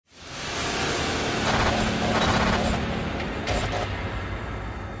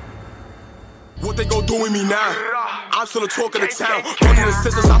what they gon' do with me now. I'm still the talk of the town. Running the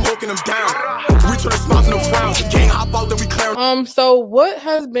sisters, I'm hooking them down. We turn the smiles into frowns. Gang hop out, then we clear. So what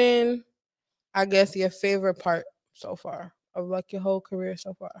has been, I guess, your favorite part so far of like your whole career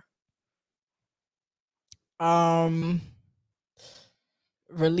so far?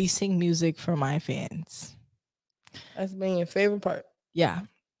 Releasing music for my fans. That's been your favorite part. Yeah.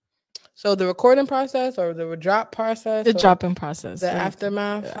 So the recording process or the drop process? The dropping process. The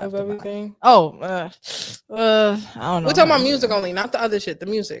aftermath of everything? Oh, I don't know. We're talking about music only, not the other shit, the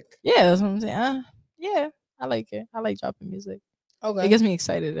music. Yeah, that's what I'm saying. Yeah, I like it. I like dropping music. Okay. It gets me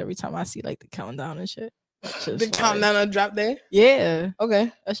excited every time I see like the countdown and shit. The countdown on drop day? Yeah.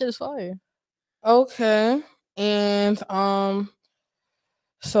 Okay. That shit is fire. Okay. And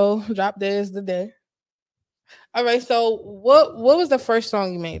so drop day is the day. All right, so what was the first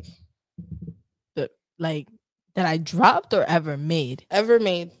song you made? Like that I dropped or ever made? Ever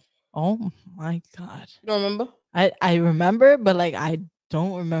made. Oh my god. You don't remember? I remember, but like I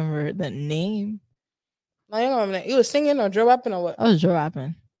don't remember the name. No, you don't remember that. You was singing or drill rapping or what? I was drill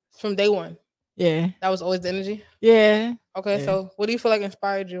rapping. From day one. Yeah. That was always the energy? Yeah. Okay, yeah. So what do you feel like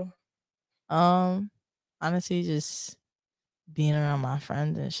inspired you? Honestly, just being around my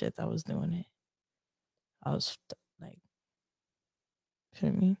friends and shit that was doing it. I was like, you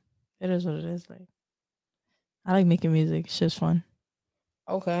know what I mean? It is what it is. Like, I like making music. It's just fun.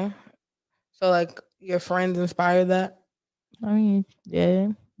 Okay. So like your friends inspired that? I mean, yeah.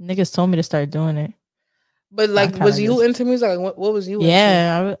 Niggas told me to start doing it. But like, was you into music? Like, what was you into?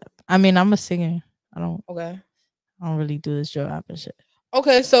 Yeah. I mean, I'm a singer. Okay. I don't really do this drill rap and shit.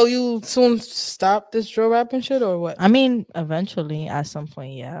 Okay, so you soon stop this drill rap and shit or what? I mean, eventually at some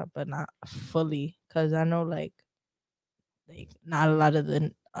point, yeah, but not fully. Cause I know like not a lot of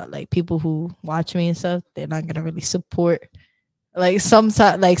the like people who watch me and stuff, they're not gonna really support. Like some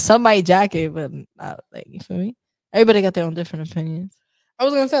might jack it, but not like, you feel me? Everybody got their own different opinions. I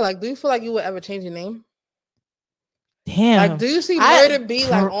was gonna say, like, do you feel like you would ever change your name? Damn. Like, do you see Murda B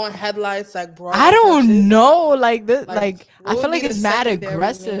like on headlights, like, bro? I don't know. Like this, like I feel like the it's mad secondary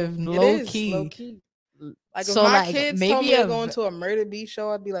low name? low It is key. low key. Like, So, if my like, kids maybe told me to go into a Murda B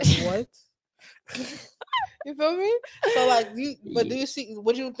show, I'd be like, what? You feel me? So, like, do you see?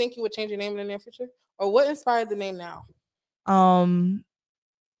 Would you think you would change your name in the near future, or what inspired the name now?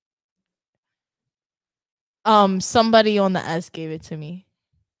 Somebody on the S gave it to me.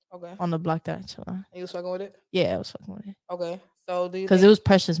 Okay. On the block that. You was fucking with it? Yeah, I was fucking with it. Okay. So do you? Because it was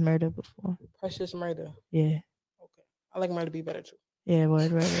Precious Murda before. Precious Murda. Yeah. Okay. I like Murda B better too. Yeah,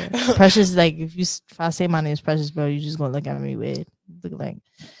 word. Precious, like if I say my name is Precious, bro, you just gonna look at me weird. Look like.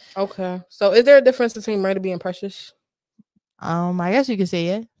 Okay. So is there a difference between Murda B and Precious? I guess you could say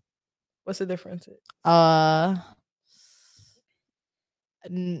yeah. What's the difference? Not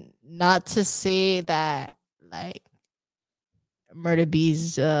to say that like Murda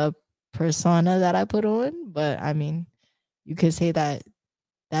B's persona that I put on, but I mean, you could say that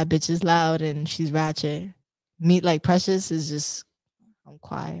bitch is loud and she's ratchet. Me, like Precious, is just I'm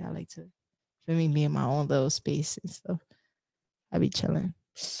quiet. I like to, for me, be in my own little space and stuff. I be chilling.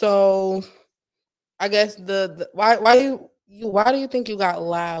 So, I guess why do you think you got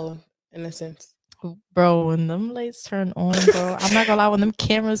loud in a sense? Bro, when them lights turn on, bro, I'm not gonna lie, when them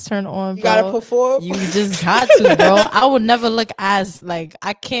cameras turn on, you bro, gotta perform. You just got to, bro. I would never look as like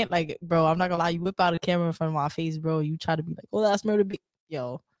I can't like, bro. I'm not gonna lie, you whip out a camera in front of my face, bro. You try to be like, oh, that's Murda B.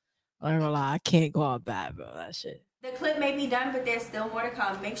 Yo, I'm not gonna lie, I can't go out bad, bro. That shit. The clip may be done, but there's still more to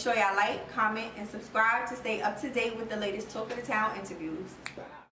come. Make sure y'all like, comment, and subscribe to stay up to date with the latest Talk of the Town interviews.